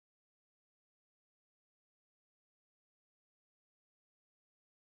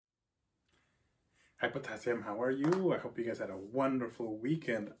Hi Potassium, how are you? I hope you guys had a wonderful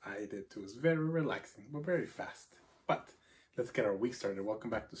weekend. I did too. It was very relaxing, but very fast. But let's get our week started. Welcome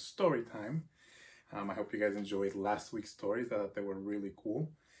back to story time. I hope you guys enjoyed last week's stories. I thought they were really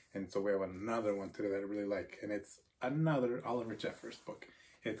cool. And so we have another one today that I really like. And it's another Oliver Jeffers book.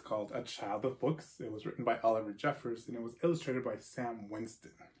 It's called A Child of Books. It was written by Oliver Jeffers and it was illustrated by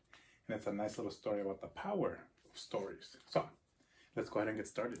Winston. And it's a nice little story about the power of stories. So let's go ahead and get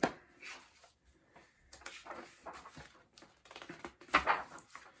started.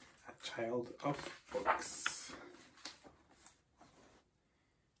 Child of books.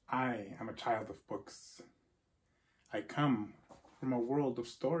 I am a child of books. I come from a world of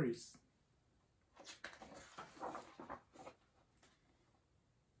stories.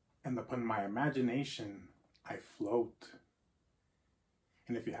 And upon my imagination, I float.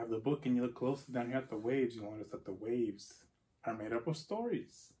 And if you have the book and you look closely down here at the waves, you'll notice that the waves are made up of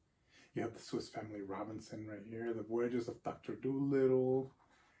stories. You have the Swiss Family Robinson right here, the Voyages of Dr. Dolittle.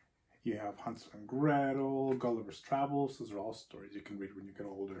 You have Hansel and Gretel, Gulliver's Travels. Those are all stories you can read when you get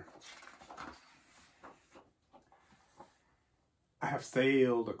older. I have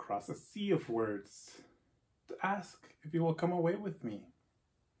sailed across a sea of words to ask if you will come away with me.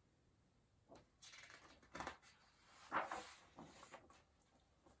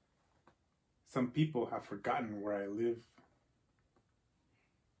 Some people have forgotten where I live.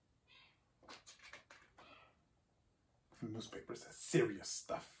 The newspaper says serious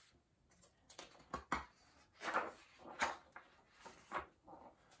stuff.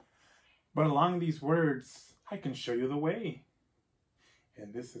 But along these words, I can show you the way.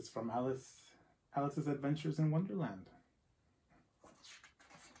 And this is from Alice's Adventures in Wonderland.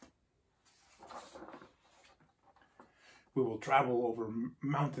 We will travel over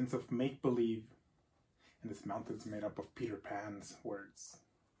mountains of make-believe. And this mountain's made up of Peter Pan's words.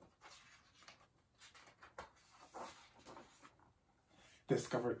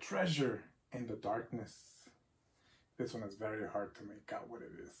 Discover treasure in the darkness. This one is very hard to make out what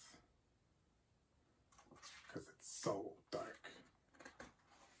it is, because it's so dark.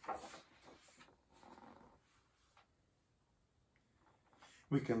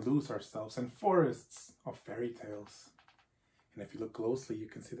 We can lose ourselves in forests of fairy tales. And if you look closely, you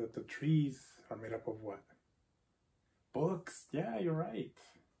can see that the trees are made up of what? Books. Yeah, you're right.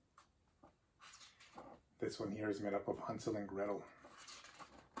 This one here is made up of Hansel and Gretel.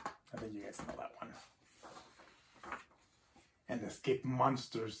 I think you guys know that one. And escape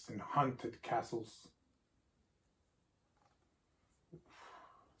monsters in haunted castles.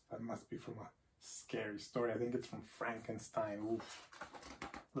 That must be from a scary story. I think it's from Frankenstein. Oof. A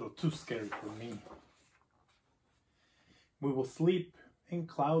little too scary for me. We will sleep in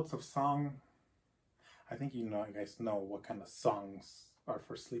clouds of song. I think you guys know what kind of songs are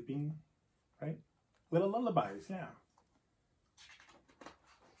for sleeping, right? Little lullabies, yeah.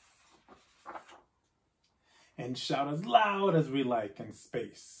 And shout as loud as we like in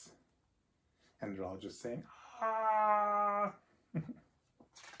space. And they're all just saying, ah.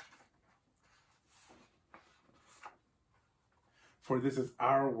 For this is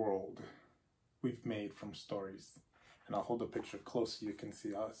our world we've made from stories. And I'll hold the picture close so you can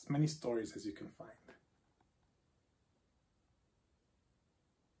see as many stories as you can find.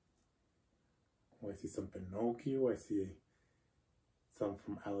 Oh, I see some Pinocchio. I see some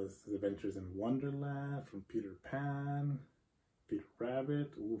from Alice's Adventures in Wonderland, from Peter Pan, Peter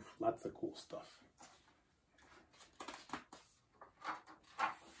Rabbit. Oof, lots of cool stuff.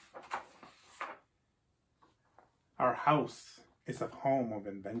 Our house is a home of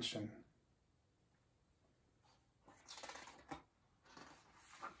invention.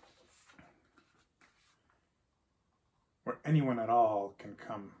 Where anyone at all can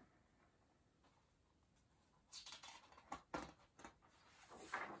come.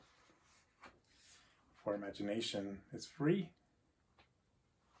 For imagination is free.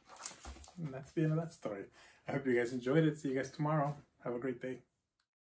 And that's the end of that story. I hope you guys enjoyed it. See you guys tomorrow. Have a great day.